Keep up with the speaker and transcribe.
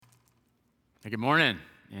Good morning,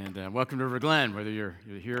 and welcome to River Glen, whether you're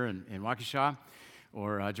here in Waukesha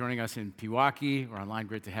or joining us in Pewaukee or online.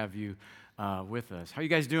 Great to have you with us. How are you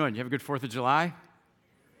guys doing? You have a good 4th of July?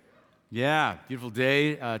 Yeah, beautiful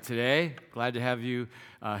day today. Glad to have you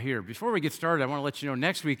here. Before we get started, I want to let you know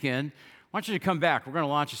next weekend, I want you to come back. We're going to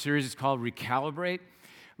launch a series. It's called Recalibrate.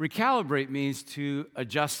 Recalibrate means to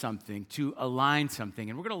adjust something, to align something,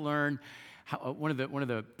 and we're going to learn how, one of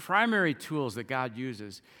the primary tools that God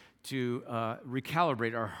uses to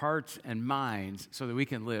recalibrate our hearts and minds so that we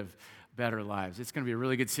can live better lives. It's going to be a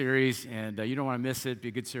really good series, and you don't want to miss it. It'll be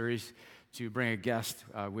a good series to bring a guest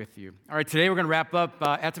with you. All right, today we're going to wrap up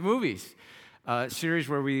At the Movies, a series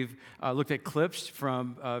where we've looked at clips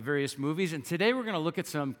from various movies, and today we're going to look at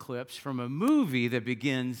some clips from a movie that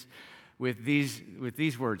begins with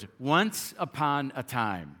these words, "Once upon a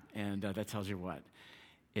time," and that tells you what?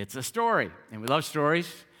 It's a story, and we love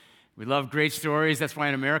stories. We love great stories. That's why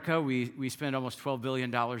in America, we spend almost $12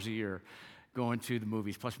 billion a year going to the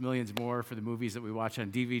movies, plus millions more for the movies that we watch on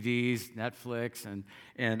DVDs, Netflix,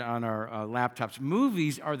 and on our laptops.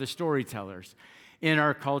 Movies are the storytellers in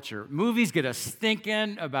our culture. Movies get us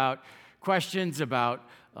thinking about questions about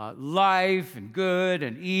life and good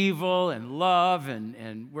and evil and love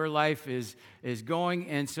and where life is going.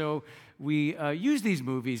 And so we use these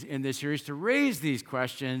movies in this series to raise these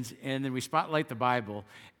questions, and then we spotlight the Bible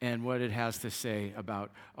and what it has to say about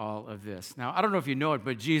all of this. Now, I don't know if you know it,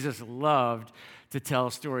 but Jesus loved to tell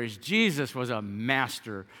stories. Jesus was a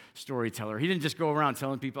master storyteller. He didn't just go around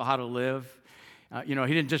telling people how to live. He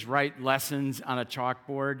didn't just write lessons on a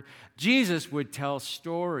chalkboard. Jesus would tell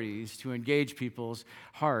stories to engage people's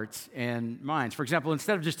hearts and minds. For example,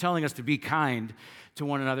 instead of just telling us to be kind to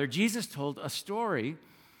one another, Jesus told a story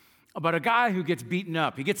about a guy who gets beaten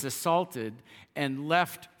up. He gets assaulted and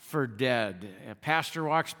left for dead. A pastor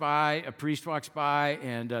walks by, a priest walks by,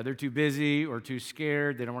 and they're too busy or too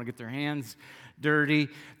scared. They don't want to get their hands dirty.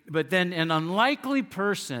 But then an unlikely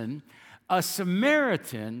person, a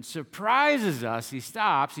Samaritan, surprises us. He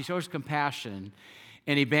stops, he shows compassion,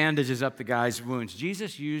 and he bandages up the guy's wounds.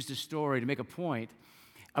 Jesus used a story to make a point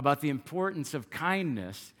about the importance of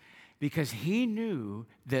kindness because he knew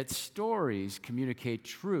that stories communicate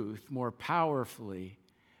truth more powerfully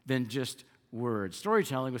than just words.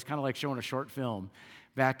 Storytelling was kind of like showing a short film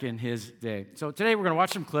back in his day. So today we're going to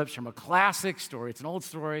watch some clips from a classic story. It's an old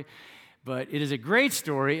story, but it is a great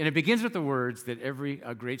story, and it begins with the words that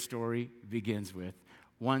a great story begins with: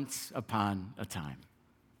 once upon a time.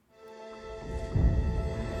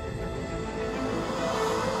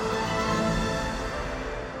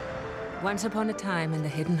 Once upon a time in the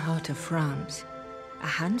hidden heart of France, a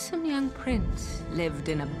handsome young prince lived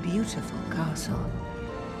in a beautiful castle.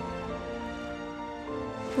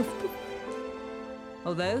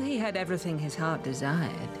 Although he had everything his heart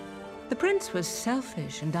desired, the prince was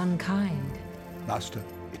selfish and unkind. Master,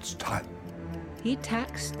 it's time. He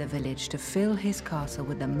taxed the village to fill his castle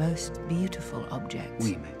with the most beautiful objects.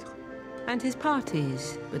 Oui, maître. And his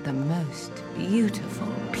parties with the most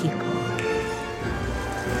beautiful people.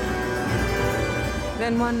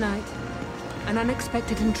 Then one night, an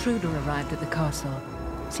unexpected intruder arrived at the castle,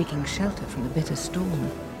 seeking shelter from the bitter storm.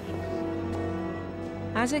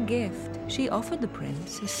 As a gift, she offered the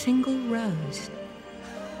prince a single rose.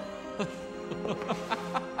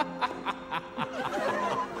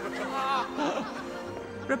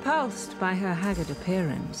 Repulsed by her haggard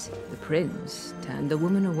appearance, the prince turned the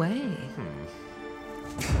woman away.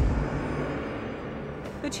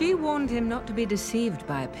 But she warned him not to be deceived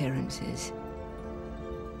by appearances.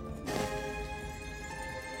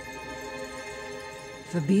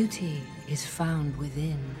 For beauty is found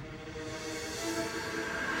within.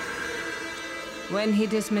 When he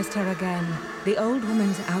dismissed her again, the old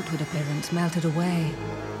woman's outward appearance melted away,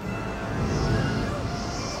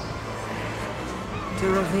 to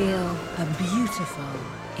reveal a beautiful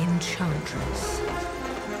enchantress.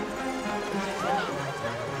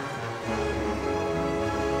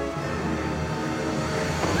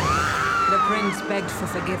 The prince begged for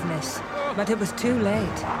forgiveness, but it was too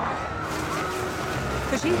late.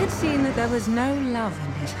 For she had seen that there was no love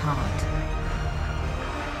in his heart.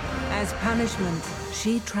 As punishment,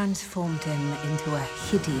 she transformed him into a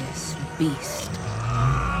hideous beast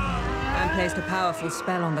and placed a powerful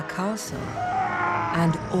spell on the castle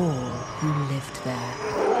and all who lived there.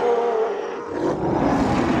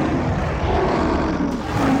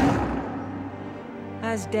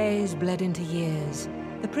 As days bled into years,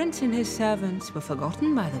 the prince and his servants were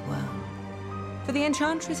forgotten by the world, for the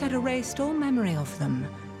enchantress had erased all memory of them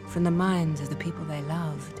from the minds of the people they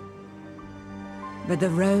loved. But the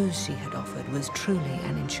rose she had offered was truly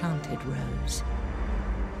an enchanted rose.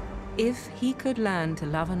 if he could learn to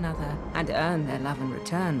love another and earn their love in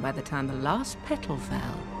return by the time the last petal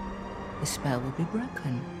fell, the spell would be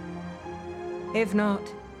broken. If not,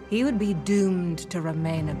 he would be doomed to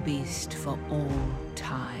remain a beast for all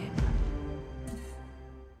time.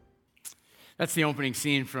 That's the opening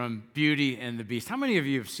scene from Beauty and the Beast. How many of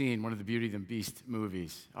you have seen one of the Beauty and the Beast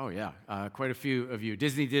movies? Oh, yeah, quite a few of you.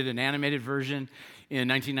 Disney did an animated version in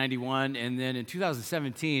 1991, and then in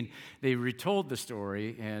 2017, they retold the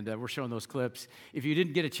story, and we're showing those clips. If you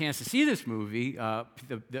didn't get a chance to see this movie, the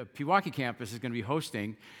Pewaukee campus is going to be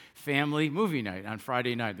hosting Family Movie Night on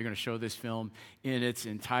Friday night. They're going to show this film in its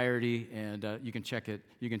entirety, and you can check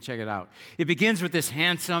it out. It begins with this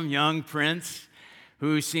handsome young prince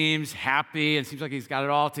who seems happy and seems like he's got it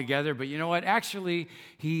all together. But you know what? Actually,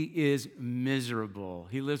 he is miserable.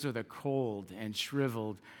 He lives with a cold and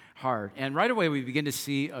shriveled heart. And right away, we begin to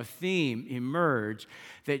see a theme emerge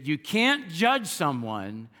that you can't judge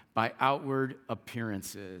someone by outward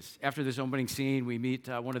appearances. After this opening scene, we meet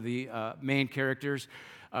one of the main characters.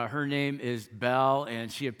 Her name is Belle,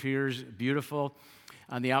 and she appears beautiful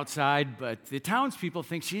on the outside, but the townspeople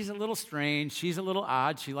think she's a little strange, she's a little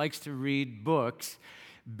odd, she likes to read books.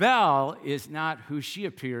 Belle is not who she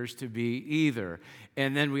appears to be either.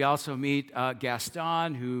 And then we also meet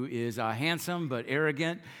Gaston, who is handsome but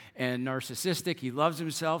arrogant and narcissistic. He loves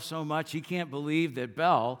himself so much, he can't believe that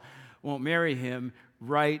Belle won't marry him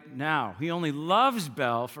right now. He only loves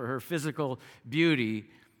Belle for her physical beauty,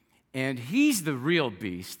 and he's the real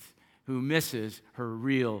beast who misses her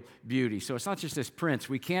real beauty. So it's not just this prince.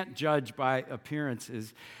 We can't judge by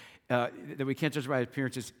appearances.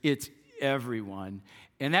 It's everyone.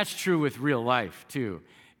 And that's true with real life, too,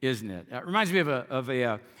 isn't it? It reminds me of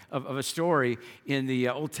a story in the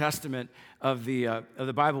Old Testament of the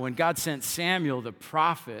Bible when God sent Samuel, the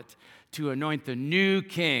prophet, to anoint the new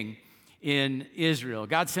king in Israel.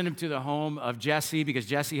 God sent him to the home of Jesse because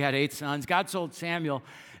Jesse had 8 sons. God told Samuel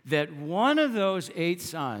that one of those 8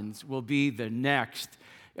 sons will be the next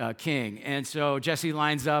king. And so Jesse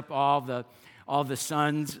lines up all of his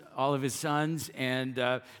sons,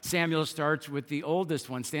 and Samuel starts with the oldest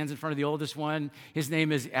one, stands in front of the oldest one. His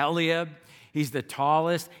name is Eliab. He's the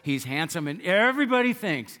tallest, he's handsome, and everybody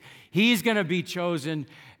thinks he's going to be chosen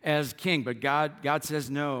as king. But God says,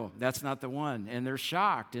 no, that's not the one. And they're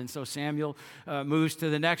shocked. And so Samuel moves to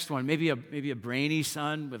the next one, maybe a brainy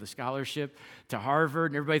son with a scholarship to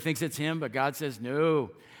Harvard. And everybody thinks it's him, but God says, no,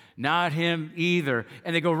 not him either.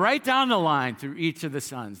 And they go right down the line through each of the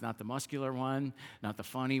sons. Not the muscular one, not the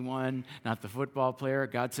funny one, not the football player.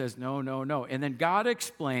 God says, no, no, no. And then God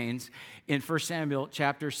explains in 1 Samuel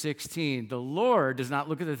chapter 16, the Lord does not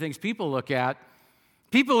look at the things people look at.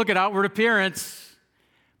 People look at outward appearance.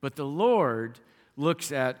 But the Lord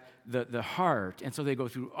looks at the heart. And so they go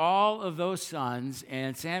through all of those sons,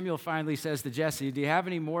 and Samuel finally says to Jesse, do you have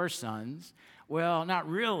any more sons? Well, not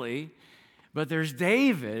really, but there's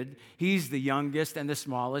David. He's the youngest and the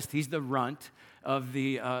smallest. He's the runt of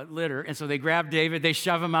the litter. And so they grab David, they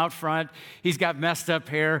shove him out front. He's got messed up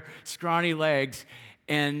hair, scrawny legs,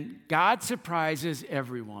 and God surprises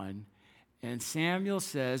everyone. And Samuel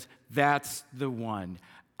says, that's the one.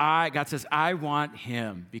 God says, I want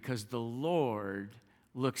him because the Lord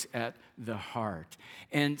looks at the heart.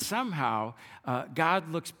 And somehow,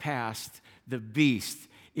 God looks past the beast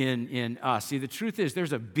in us. See, the truth is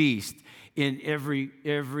there's a beast in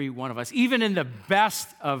every one of us. Even in the best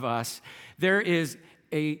of us, there is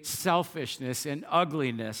a selfishness and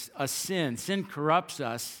ugliness, a sin. Sin corrupts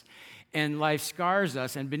us, and life scars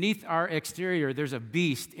us. And beneath our exterior, there's a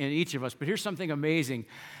beast in each of us. But here's something amazing.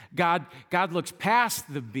 God looks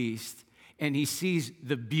past the beast, and he sees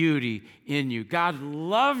the beauty in you. God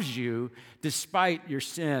loves you despite your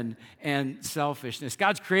sin and selfishness.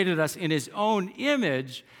 God's created us in his own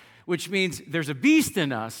image, which means there's a beast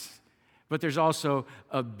in us, but there's also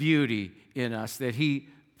a beauty in us that he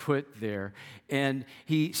put there. And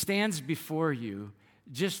he stands before you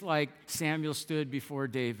just like Samuel stood before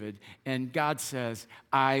David, and God says,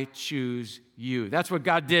 I choose you. That's what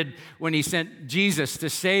God did when he sent Jesus to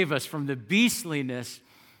save us from the beastliness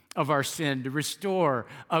of our sin, to restore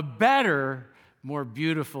a better, more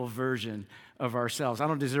beautiful version of ourselves. I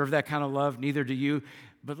don't deserve that kind of love, neither do you,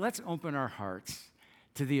 but let's open our hearts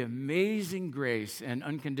to the amazing grace and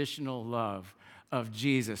unconditional love of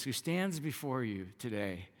Jesus, who stands before you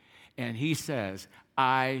today, and he says,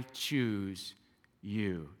 I choose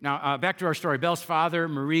you. Now, back to our story. Belle's father,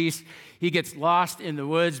 Maurice, he gets lost in the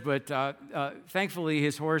woods, but thankfully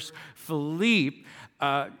his horse, Philippe,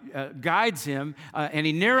 guides him, and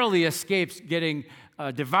he narrowly escapes getting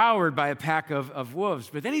devoured by a pack of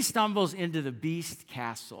wolves. But then he stumbles into the beast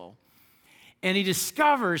castle, And he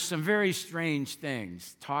discovers some very strange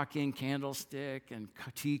things, talking candlestick and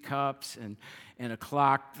teacups and a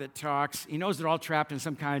clock that talks. He knows they're all trapped in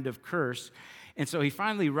some kind of curse. And so he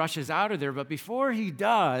finally rushes out of there. But before he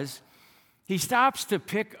does, he stops to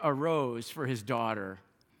pick a rose for his daughter.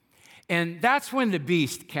 And that's when the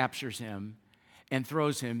beast captures him and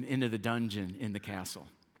throws him into the dungeon in the castle.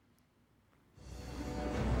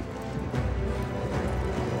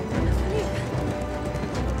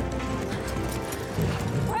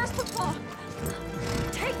 Where's Papa?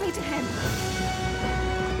 Take me to him.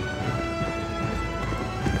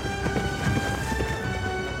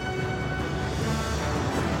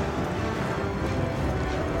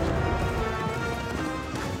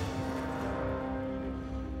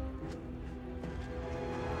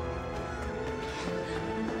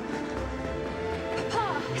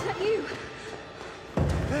 Papa, is that you?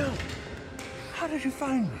 Bill, how did you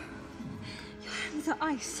find me? Your hands are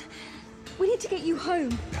ice. We need to get you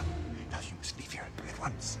home. Now you must leave here at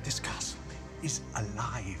once. This castle is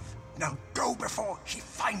alive. Now go before he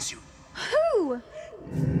finds you. Who?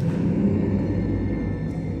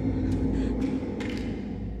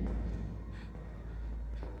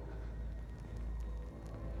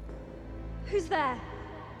 Who's there?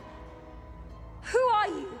 Who are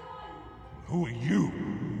you? Who are you?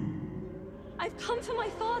 I've come for my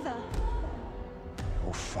father.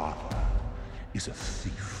 Your father is a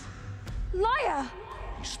thief. Liar!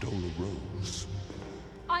 He stole a rose.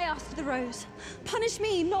 I asked for the rose. Punish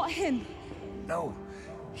me, not him. No,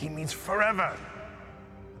 he means forever.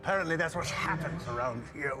 Apparently that's what happens around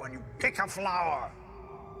here when you pick a flower.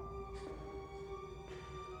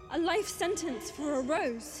 A life sentence for a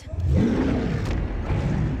rose.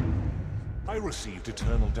 I received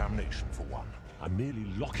eternal damnation for one. I'm merely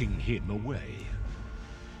locking him away.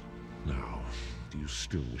 Now, do you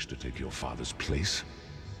still wish to take your father's place?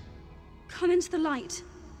 Come into the light.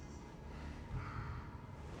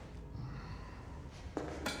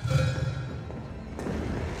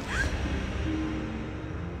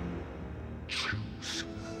 Choose.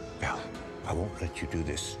 Belle, I won't let you do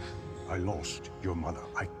this. I lost your mother.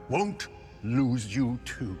 I won't lose you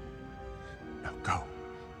too. Now go.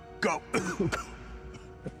 Go.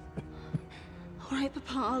 All right,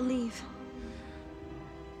 Papa, I'll leave.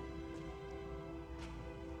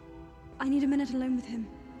 I need a minute alone with him.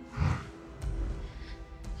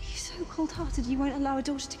 He's so cold-hearted, you won't allow a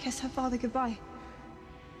daughter to kiss her father goodbye.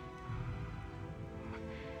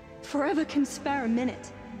 Forever can spare a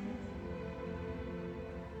minute.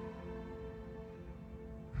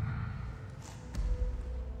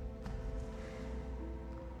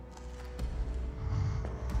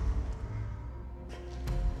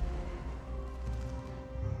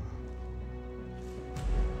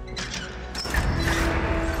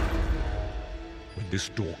 When this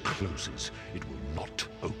door closes, it will not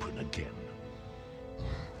open again.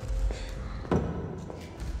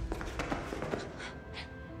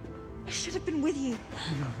 I should have been with you.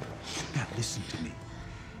 Now listen to me.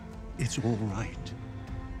 It's all right.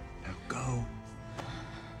 Now go.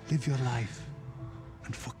 Live your life.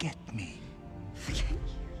 And forget me. Forget you.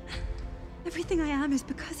 Everything I am is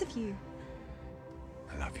because of you.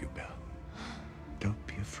 I love you, Belle. Don't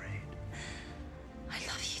be afraid. I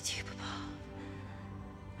love you too, Papa.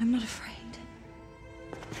 I'm not afraid.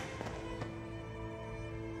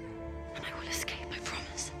 And I will escape, I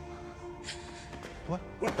promise. What?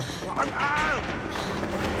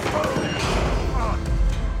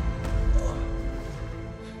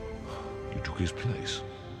 You took his place.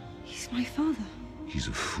 He's my father. He's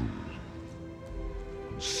a fool.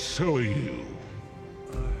 And so are you.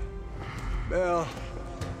 Belle.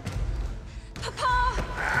 Papa!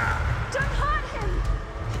 Don't hurt him!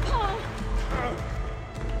 Papa!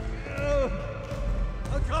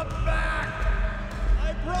 I'll come back!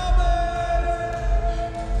 I promise!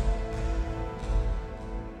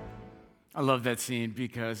 I love that scene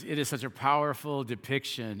because it is such a powerful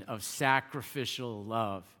depiction of sacrificial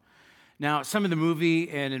love. Now, some of the movie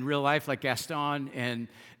and in real life, like Gaston and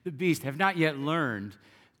the Beast, have not yet learned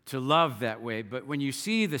to love that way. But when you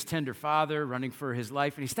see this tender father running for his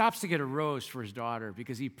life, and he stops to get a rose for his daughter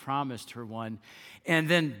because he promised her one, and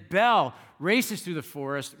then Belle races through the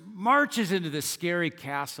forest, marches into this scary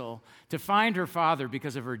castle to find her father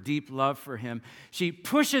because of her deep love for him. She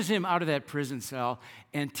pushes him out of that prison cell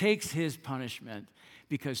and takes his punishment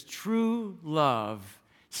because true love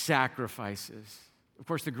sacrifices. Of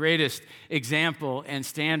course, the greatest example and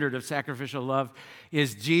standard of sacrificial love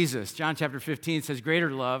is Jesus. John chapter 15 says, "Greater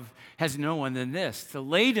love has no one than this, to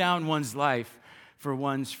lay down one's life for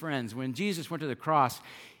one's friends." When Jesus went to the cross,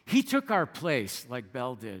 he took our place like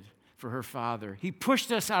Belle did. for her father. He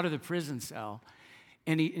pushed us out of the prison cell,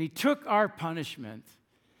 and he took our punishment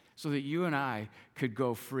so that you and I could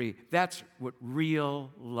go free. That's what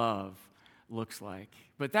real love looks like.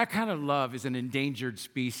 But that kind of love is an endangered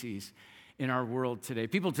species in our world today.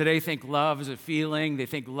 People today think love is a feeling. They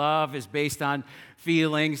think love is based on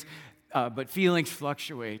feelings, but feelings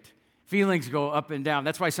fluctuate. Feelings go up and down.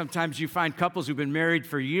 That's why sometimes you find couples who've been married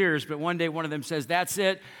for years, but one day one of them says, that's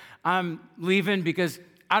it, I'm leaving because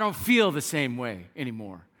I don't feel the same way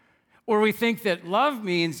anymore. Or we think that love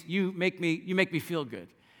means you make me feel good.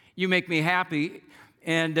 You make me happy.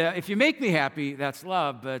 And if you make me happy, that's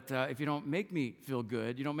love. But if you don't make me feel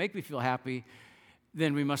good, you don't make me feel happy,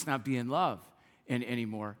 then we must not be in love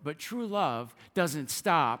anymore. But true love doesn't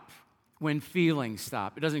stop when feelings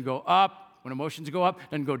stop. It doesn't go up when emotions go up. It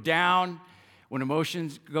doesn't go down when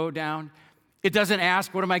emotions go down. It doesn't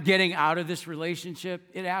ask, what am I getting out of this relationship?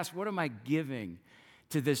 It asks, what am I giving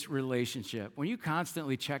to this relationship? When you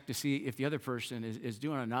constantly check to see if the other person is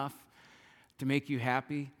doing enough to make you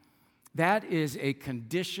happy, that is a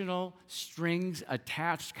conditional, strings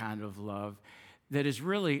attached kind of love that is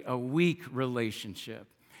really a weak relationship.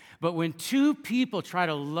 But when two people try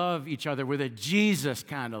to love each other with a Jesus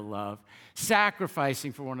kind of love,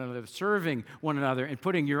 sacrificing for one another, serving one another, and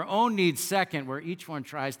putting your own needs second, where each one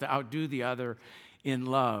tries to outdo the other in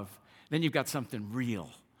love, then you've got something real.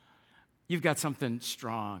 You've got something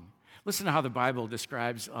strong. Listen to how the Bible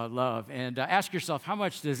describes love, and ask yourself, how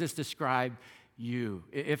much does this describe you?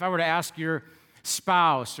 If I were to ask your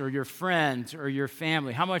spouse or your friends or your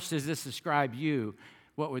family, how much does this describe you?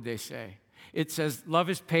 What would they say? It says, love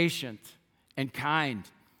is patient and kind.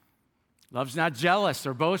 Love's not jealous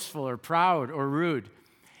or boastful or proud or rude.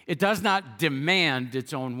 It does not demand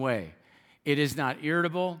its own way. It is not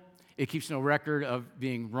irritable. It keeps no record of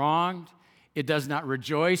being wronged. It does not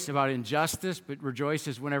rejoice about injustice, but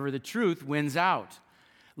rejoices whenever the truth wins out.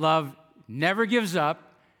 Love never gives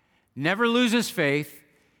up, never loses faith,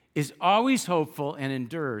 is always hopeful, and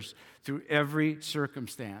endures through every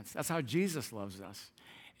circumstance. That's how Jesus loves us,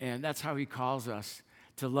 and that's how he calls us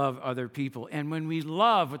to love other people. And when we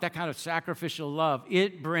love with that kind of sacrificial love,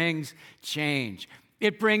 it brings change.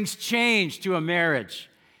 It brings change to a marriage.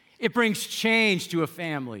 It brings change to a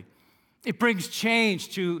family. It brings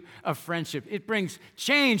change to a friendship. It brings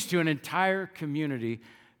change to an entire community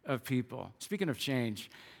of people. Speaking of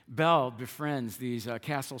change, Belle befriends these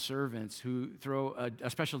castle servants who throw a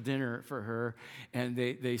special dinner for her, and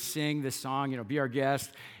they sing this song, be our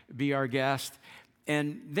guest, be our guest.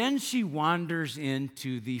 And then she wanders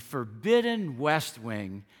into the forbidden west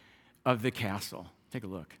wing of the castle. Take a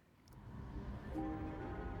look.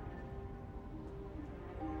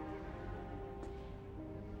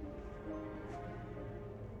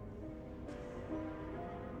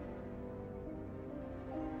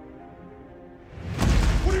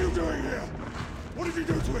 What are you doing here? What did you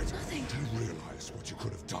do to it? Nothing. Do you realize what you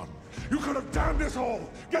could have done? You could have damned us all!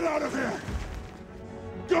 Get out of here!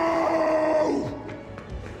 Go!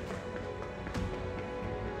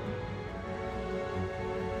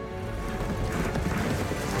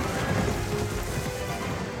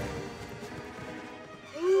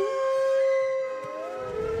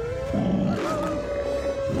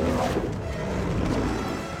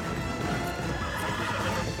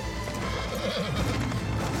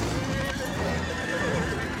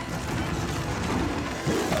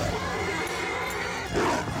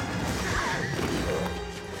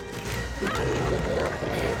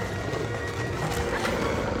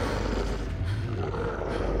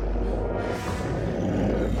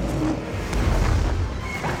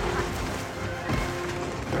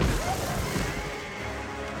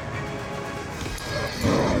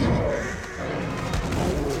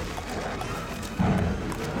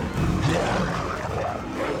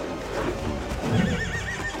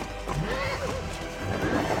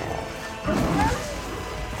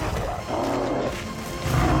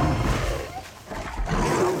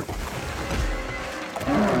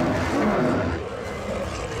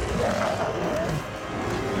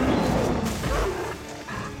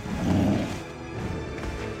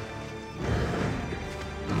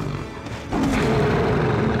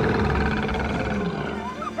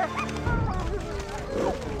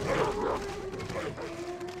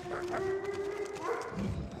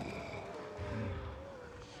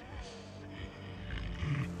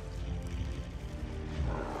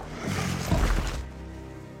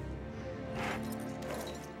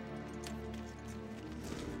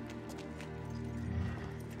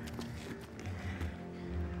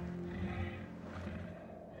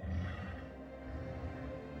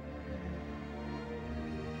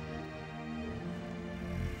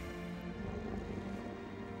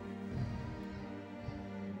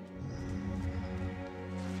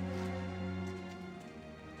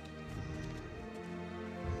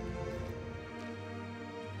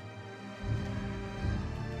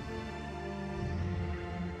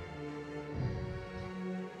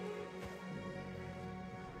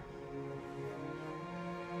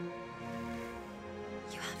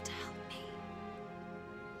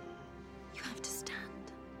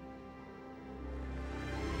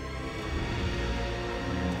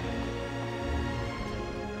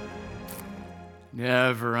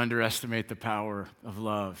 Never underestimate the power of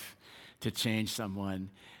love to change someone.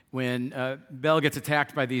 When Belle gets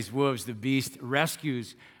attacked by these wolves, the beast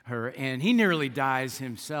rescues her, and he nearly dies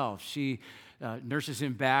himself. She nurses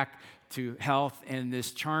him back to health, and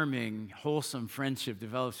this charming, wholesome friendship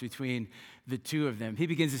develops between the two of them. He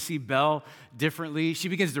begins to see Belle differently. She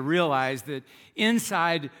begins to realize that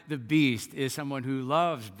inside the beast is someone who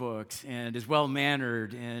loves books and is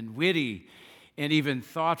well-mannered and witty and even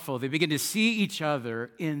thoughtful. They begin to see each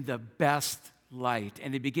other in the best light,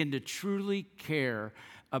 and they begin to truly care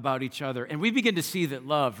about each other. And we begin to see that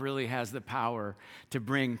love really has the power to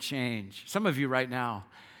bring change. Some of you right now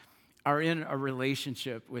are in a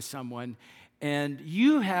relationship with someone, and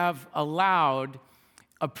you have allowed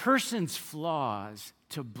a person's flaws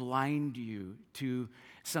to blind you to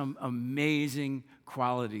some amazing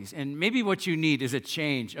qualities. And maybe what you need is a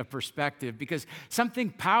change of perspective, because something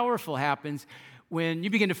powerful happens when you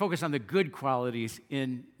begin to focus on the good qualities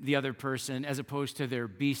in the other person as opposed to their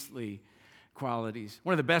beastly qualities.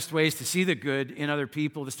 One of the best ways to see the good in other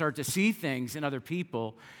people, to start to see things in other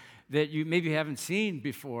people that you maybe haven't seen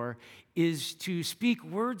before, is to speak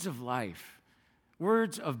words of life,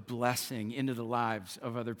 words of blessing into the lives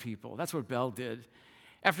of other people. That's what Belle did.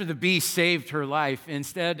 After the beast saved her life,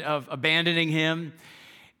 instead of abandoning him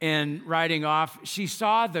and riding off, she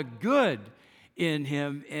saw the good in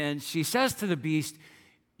him, and she says to the beast,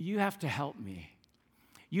 "You have to help me.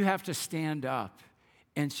 You have to stand up."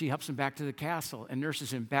 And she helps him back to the castle and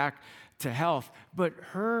nurses him back to health. But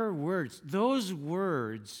her words, those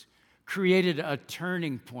words created a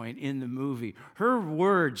turning point in the movie. Her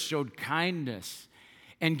words showed kindness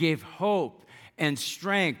and gave hope and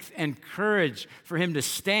strength and courage for him to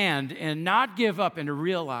stand and not give up, and to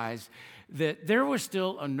realize that there was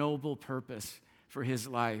still a noble purpose for his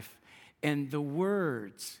life. And the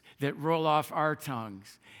words that roll off our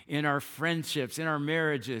tongues in our friendships, in our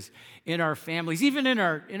marriages, in our families, even in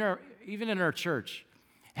our church,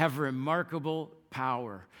 have remarkable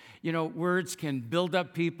power. You know, words can build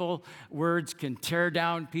up people, words can tear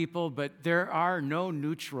down people, but there are no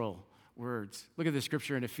neutral words. Look at the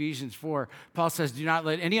scripture in Ephesians 4. Paul says, "Do not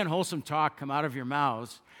let any unwholesome talk come out of your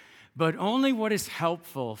mouths, but only what is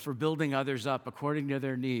helpful for building others up according to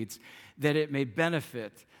their needs, that it may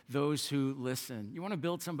benefit those who listen." You want to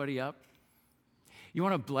build somebody up? You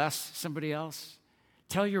want to bless somebody else?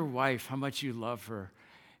 Tell your wife how much you love her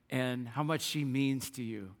and how much she means to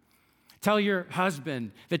you. Tell your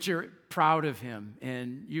husband that you're proud of him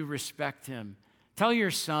and you respect him. Tell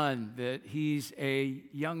your son that he's a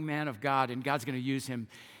young man of God and God's going to use him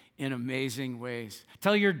in amazing ways.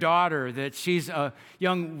 Tell your daughter that she's a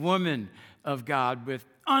young woman of God with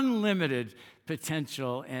unlimited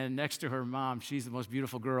potential, and next to her mom, she's the most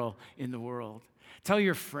beautiful girl in the world. Tell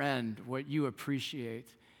your friend what you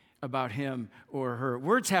appreciate about him or her.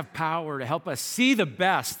 Words have power to help us see the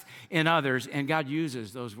best in others, and God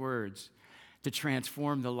uses those words to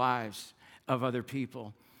transform the lives of other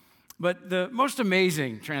people. But the most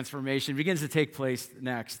amazing transformation begins to take place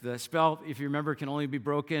next. The spell, if you remember, can only be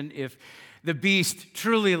broken if the beast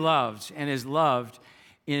truly loves and is loved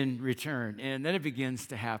in return. And then it begins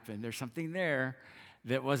to happen. There's something there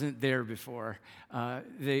that wasn't there before.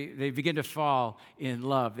 They begin to fall in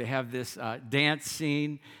love. They have this dance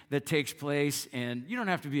scene that takes place, and you don't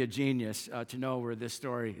have to be a genius to know where this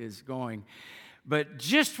story is going. But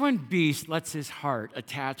just when Beast lets his heart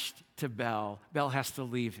attached to Belle, Belle has to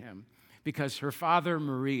leave him because her father,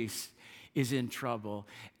 Maurice, is in trouble.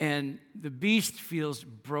 And the Beast feels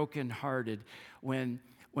brokenhearted when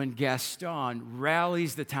Gaston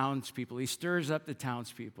rallies the townspeople. He stirs up the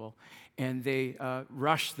townspeople, and they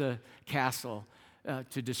rush the castle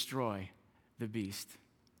to destroy the Beast.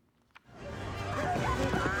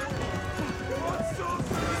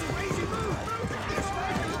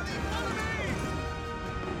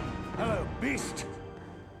 Hello, Beast.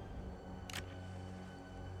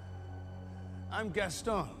 I'm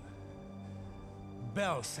Gaston.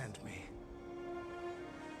 Belle sent me.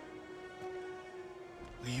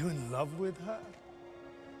 Are you in love with her?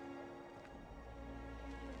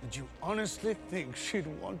 Did you honestly think she'd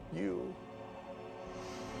want you?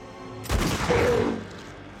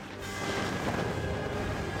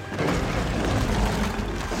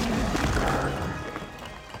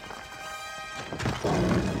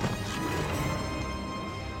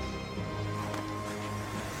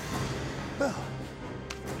 Belle.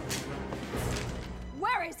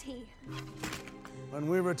 Where is he? When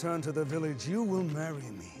we return to the village, you will marry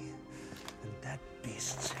me. And that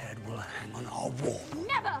beast's head will hang on our wall.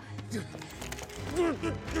 Never!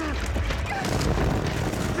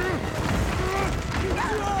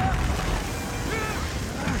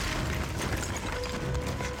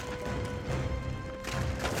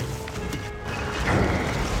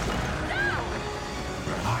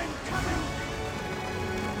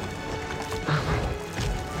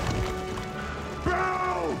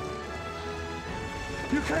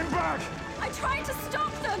 They're trying to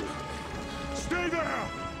stop them! Stay there!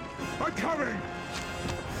 I'm coming!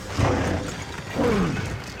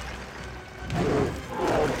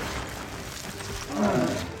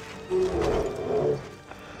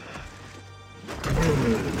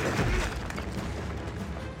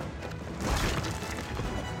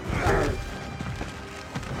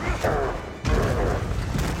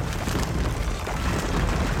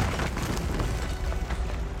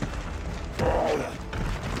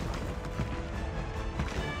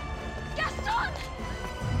 Gaston!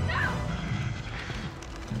 No!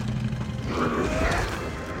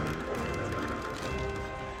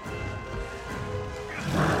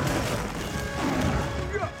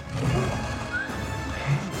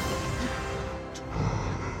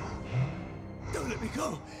 Don't let me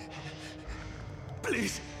go.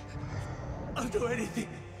 Please. I'll do anything.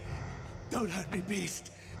 Don't hurt me,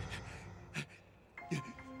 Beast.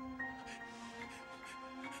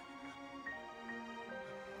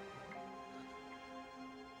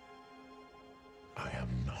 I am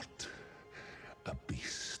not a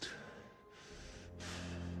beast.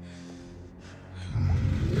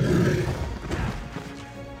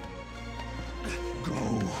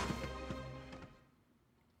 Go.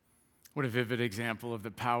 What a vivid example of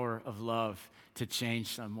the power of love to change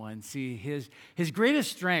someone. See, his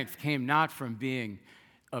greatest strength came not from being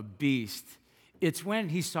a beast. It's when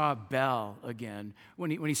he saw Belle again.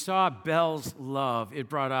 When he saw Belle's love, it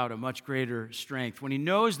brought out a much greater strength. When he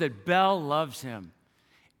knows that Belle loves him,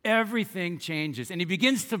 everything changes. And he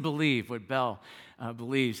begins to believe what Belle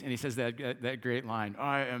believes. And he says that great line,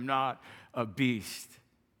 I am not a beast.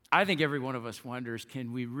 I think every one of us wonders,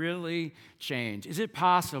 can we really change? Is it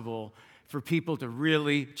possible for people to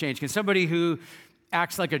really change? Can somebody who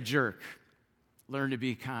acts like a jerk learn to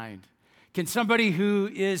be kind? Can somebody who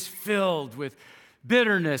is filled with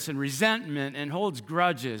bitterness and resentment and holds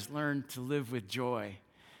grudges learn to live with joy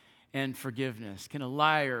and forgiveness? Can a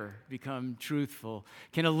liar become truthful?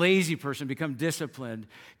 Can a lazy person become disciplined?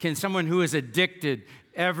 Can someone who is addicted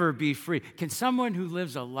ever be free? Can someone who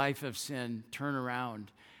lives a life of sin turn around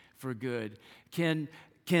for good? Can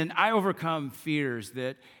I overcome fears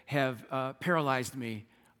that have paralyzed me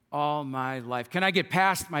all my life? Can I get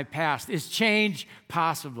past my past? Is change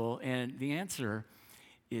possible? And the answer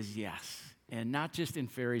is yes. And not just in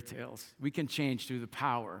fairy tales. We can change through the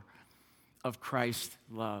power of Christ's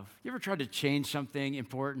love. You ever tried to change something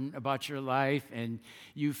important about your life and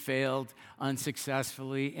you failed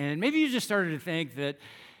unsuccessfully? And maybe you just started to think that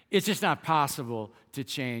it's just not possible to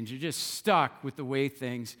change. You're just stuck with the way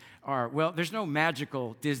things are. Well, there's no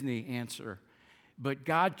magical Disney answer, but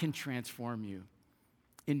God can transform you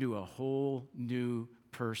into a whole new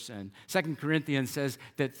person. 2 Corinthians says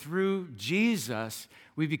that through Jesus,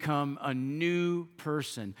 we become a new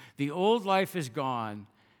person. The old life is gone.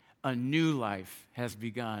 A new life has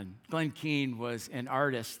begun. Glenn Keane was an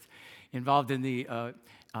artist involved in the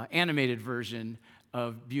animated version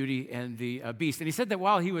of Beauty and the Beast. And he said that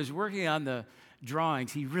while he was working on the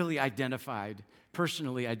drawings, he really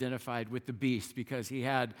personally identified with the Beast because he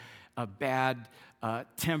had a bad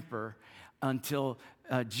temper until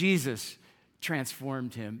Jesus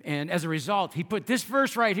transformed him. And as a result, he put this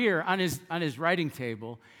verse right here on his writing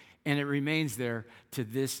table, and it remains there to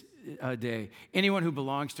this day. Anyone who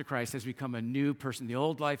belongs to Christ has become a new person. The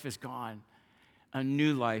old life is gone. A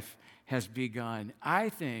new life has begun. I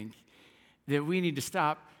think that we need to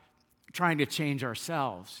stop trying to change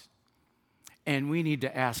ourselves, and we need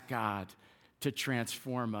to ask God to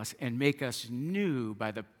transform us and make us new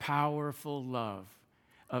by the powerful love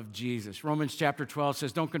of Jesus. Romans chapter 12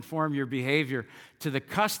 says, don't conform your behavior to the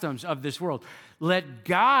customs of this world. Let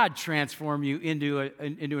God transform you into a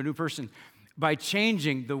new person by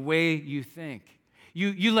changing the way you think.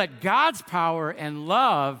 You let God's power and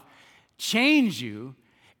love change you.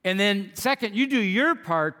 And then second, you do your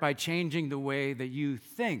part by changing the way that you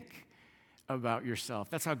think about yourself.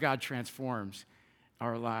 That's how God transforms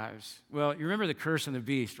our lives. Well, you remember the curse on the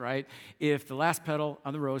beast, right? If the last petal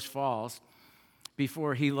on the rose falls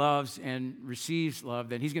before he loves and receives love,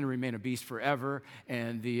 then he's going to remain a beast forever,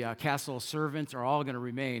 and the castle servants are all going to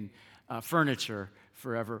remain furniture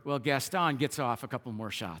forever. Well, Gaston gets off a couple more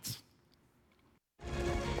shots.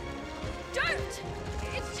 Don't!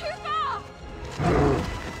 It's too far!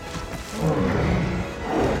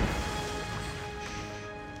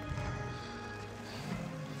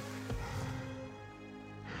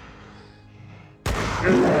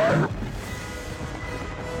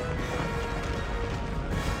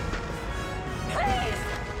 Please!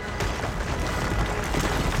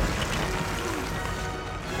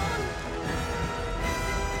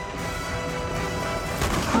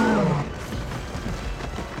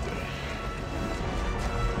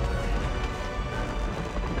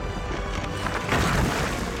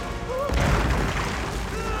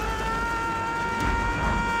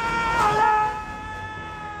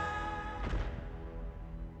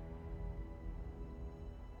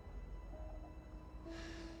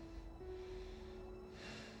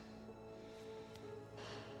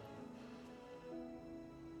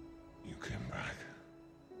 came back.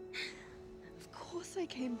 Of course I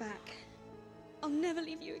came back. I'll never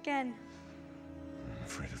leave you again. I'm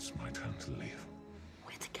afraid it's my turn to leave.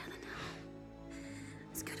 We're together now.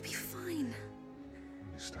 It's gonna be fine.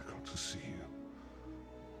 At least I got to see you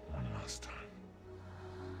one last time.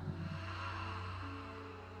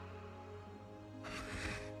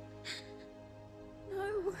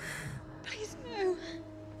 No. Please, no.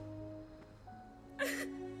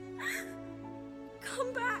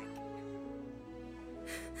 Come back.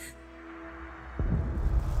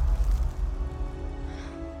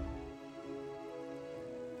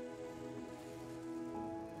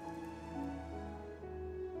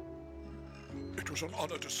 It was an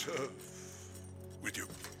honor to serve with you.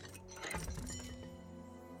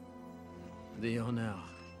 The honor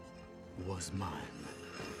was mine.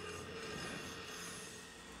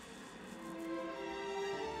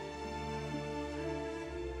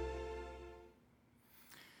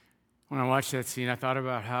 When I watched that scene, I thought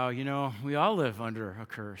about how, we all live under a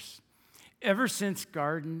curse. Ever since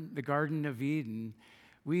the Garden of Eden,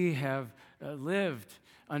 we have lived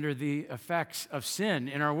under the effects of sin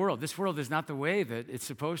in our world. This world is not the way that it's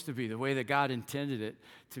supposed to be, the way that God intended it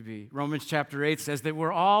to be. Romans chapter 8 says that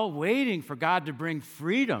we're all waiting for God to bring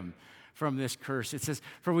freedom from this curse. It says,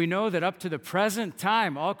 for we know that up to the present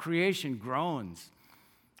time, all creation groans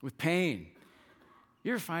with pain.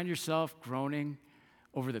 You ever find yourself groaning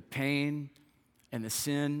over the pain and the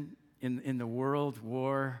sin in the world?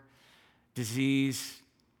 War, disease,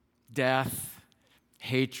 death,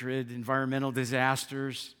 hatred, environmental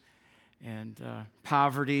disasters, and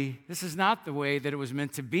poverty. This is not the way that it was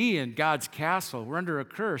meant to be in God's castle. We're under a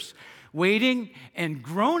curse, waiting and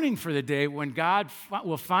groaning for the day when God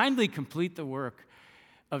will finally complete the work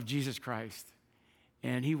of Jesus Christ,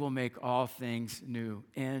 and he will make all things new.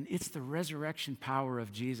 And it's the resurrection power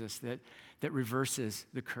of Jesus that reverses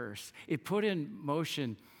the curse. It put in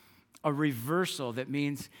motion a reversal that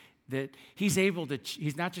means that he's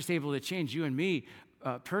not just able to change you and me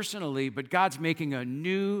personally, but God's making a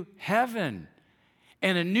new heaven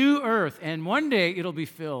and a new earth. And one day it'll be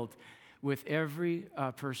filled with every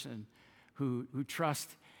person who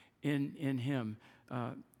trusts in him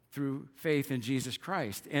through faith in Jesus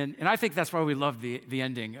Christ. And I think that's why we love the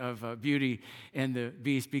ending of Beauty and the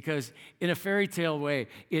Beast, because in a fairy tale way,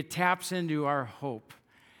 it taps into our hope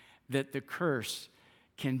that the curse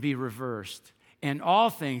can be reversed and all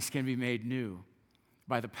things can be made new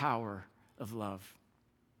by the power of love.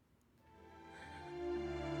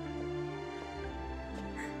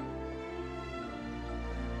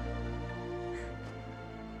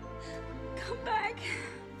 Come back.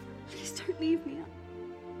 Please don't leave me.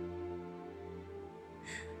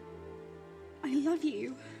 I love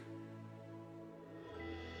you.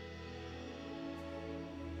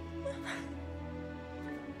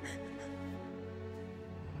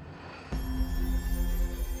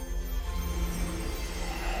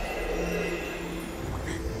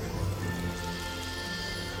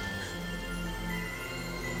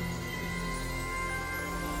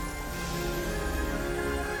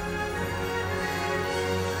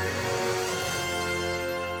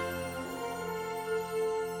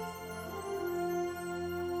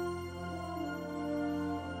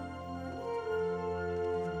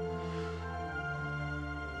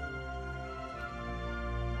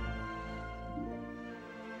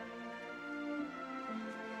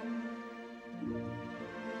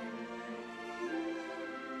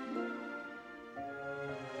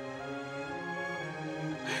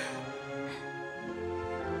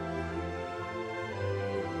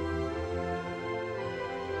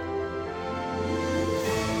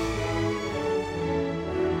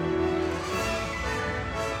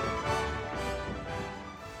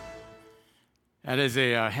 That is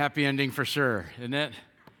a happy ending for sure, isn't it?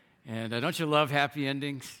 And don't you love happy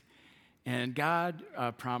endings? And God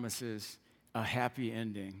promises a happy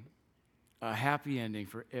ending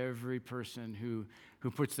for every person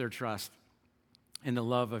who puts their trust in the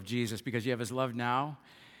love of Jesus, because you have his love now,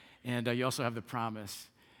 and you also have the promise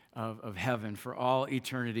of heaven for all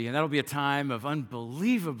eternity. And that'll be a time of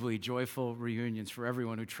unbelievably joyful reunions for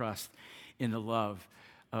everyone who trusts in the love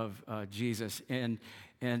of Jesus.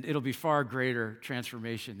 And it'll be far greater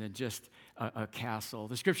transformation than just a castle.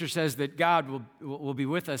 The scripture says that God will be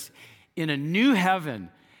with us in a new heaven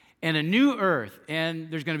and a new earth.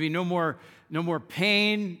 And there's going to be no more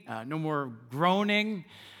pain, no more groaning,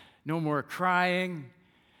 no more crying,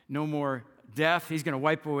 no more death. He's going to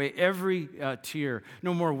wipe away every tear.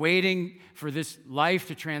 No more waiting for this life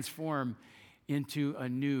to transform into a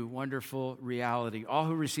new, wonderful reality. All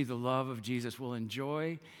who receive the love of Jesus will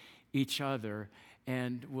enjoy each other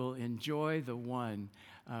and will enjoy the one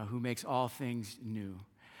who makes all things new.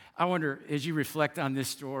 I wonder, as you reflect on this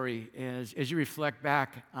story, as you reflect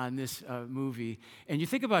back on this movie, and you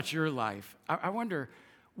think about your life, I wonder,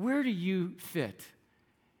 where do you fit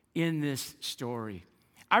in this story?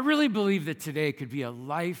 I really believe that today could be a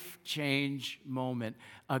life change moment,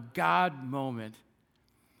 a God moment,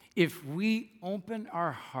 if we open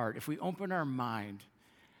our heart, if we open our mind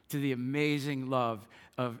to the amazing love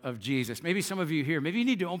of Jesus. Maybe some of you here, maybe you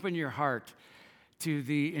need to open your heart to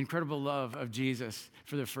the incredible love of Jesus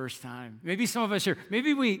for the first time. Maybe some of us here,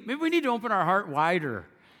 maybe we need to open our heart wider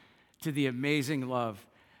to the amazing love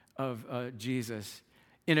of Jesus.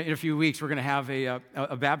 In a few weeks, we're going to have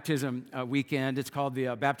a baptism weekend. It's called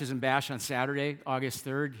the Baptism Bash on Saturday, August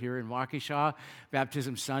 3rd, here in Waukesha.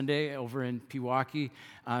 Baptism Sunday over in Pewaukee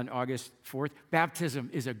on August 4th.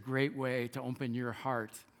 Baptism is a great way to open your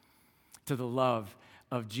heart to the love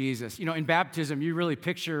of Jesus. You know, in baptism, you really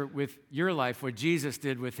picture with your life what Jesus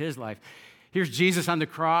did with his life. Here's Jesus on the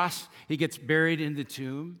cross. He gets buried in the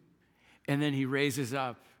tomb, and then he raises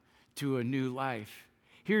up to a new life.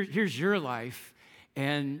 Here's your life,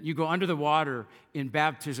 and you go under the water in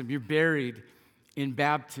baptism. You're buried in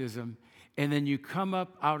baptism, and then you come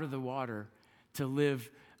up out of the water to live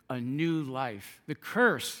a new life. The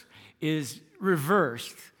curse is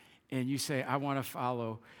reversed, and you say, I want to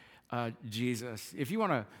follow Jesus. If you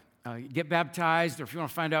want to get baptized, or if you want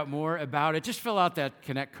to find out more about it, just fill out that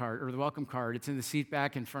Connect card or the welcome card. It's in the seat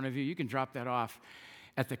back in front of you. You can drop that off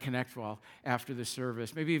at the Connect wall after the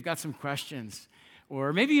service. Maybe you've got some questions,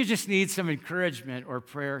 or maybe you just need some encouragement or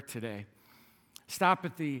prayer today. Stop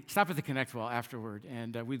at the Connect wall afterward,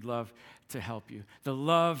 and we'd love to help you. The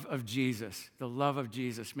love of Jesus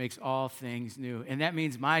makes all things new. And that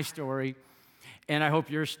means my story, and I hope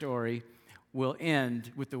your story, will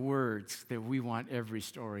end with the words that we want every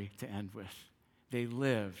story to end with. They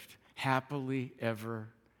lived happily ever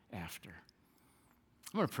after.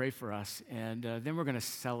 I'm going to pray for us, and then we're going to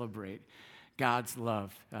celebrate God's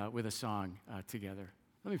love with a song together.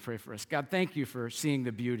 Let me pray for us. God, thank you for seeing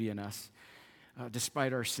the beauty in us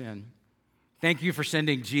despite our sin. Thank you for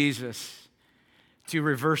sending Jesus to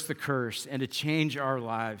reverse the curse and to change our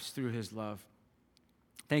lives through his love.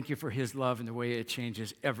 Thank you for his love and the way it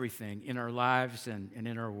changes everything in our lives and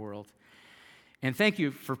in our world. And thank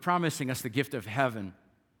you for promising us the gift of heaven,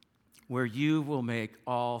 where you will make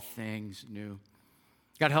all things new.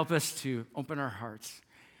 God, help us to open our hearts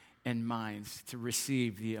and minds to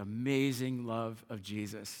receive the amazing love of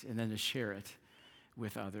Jesus and then to share it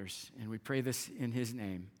with others. And we pray this in his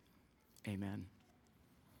name. Amen.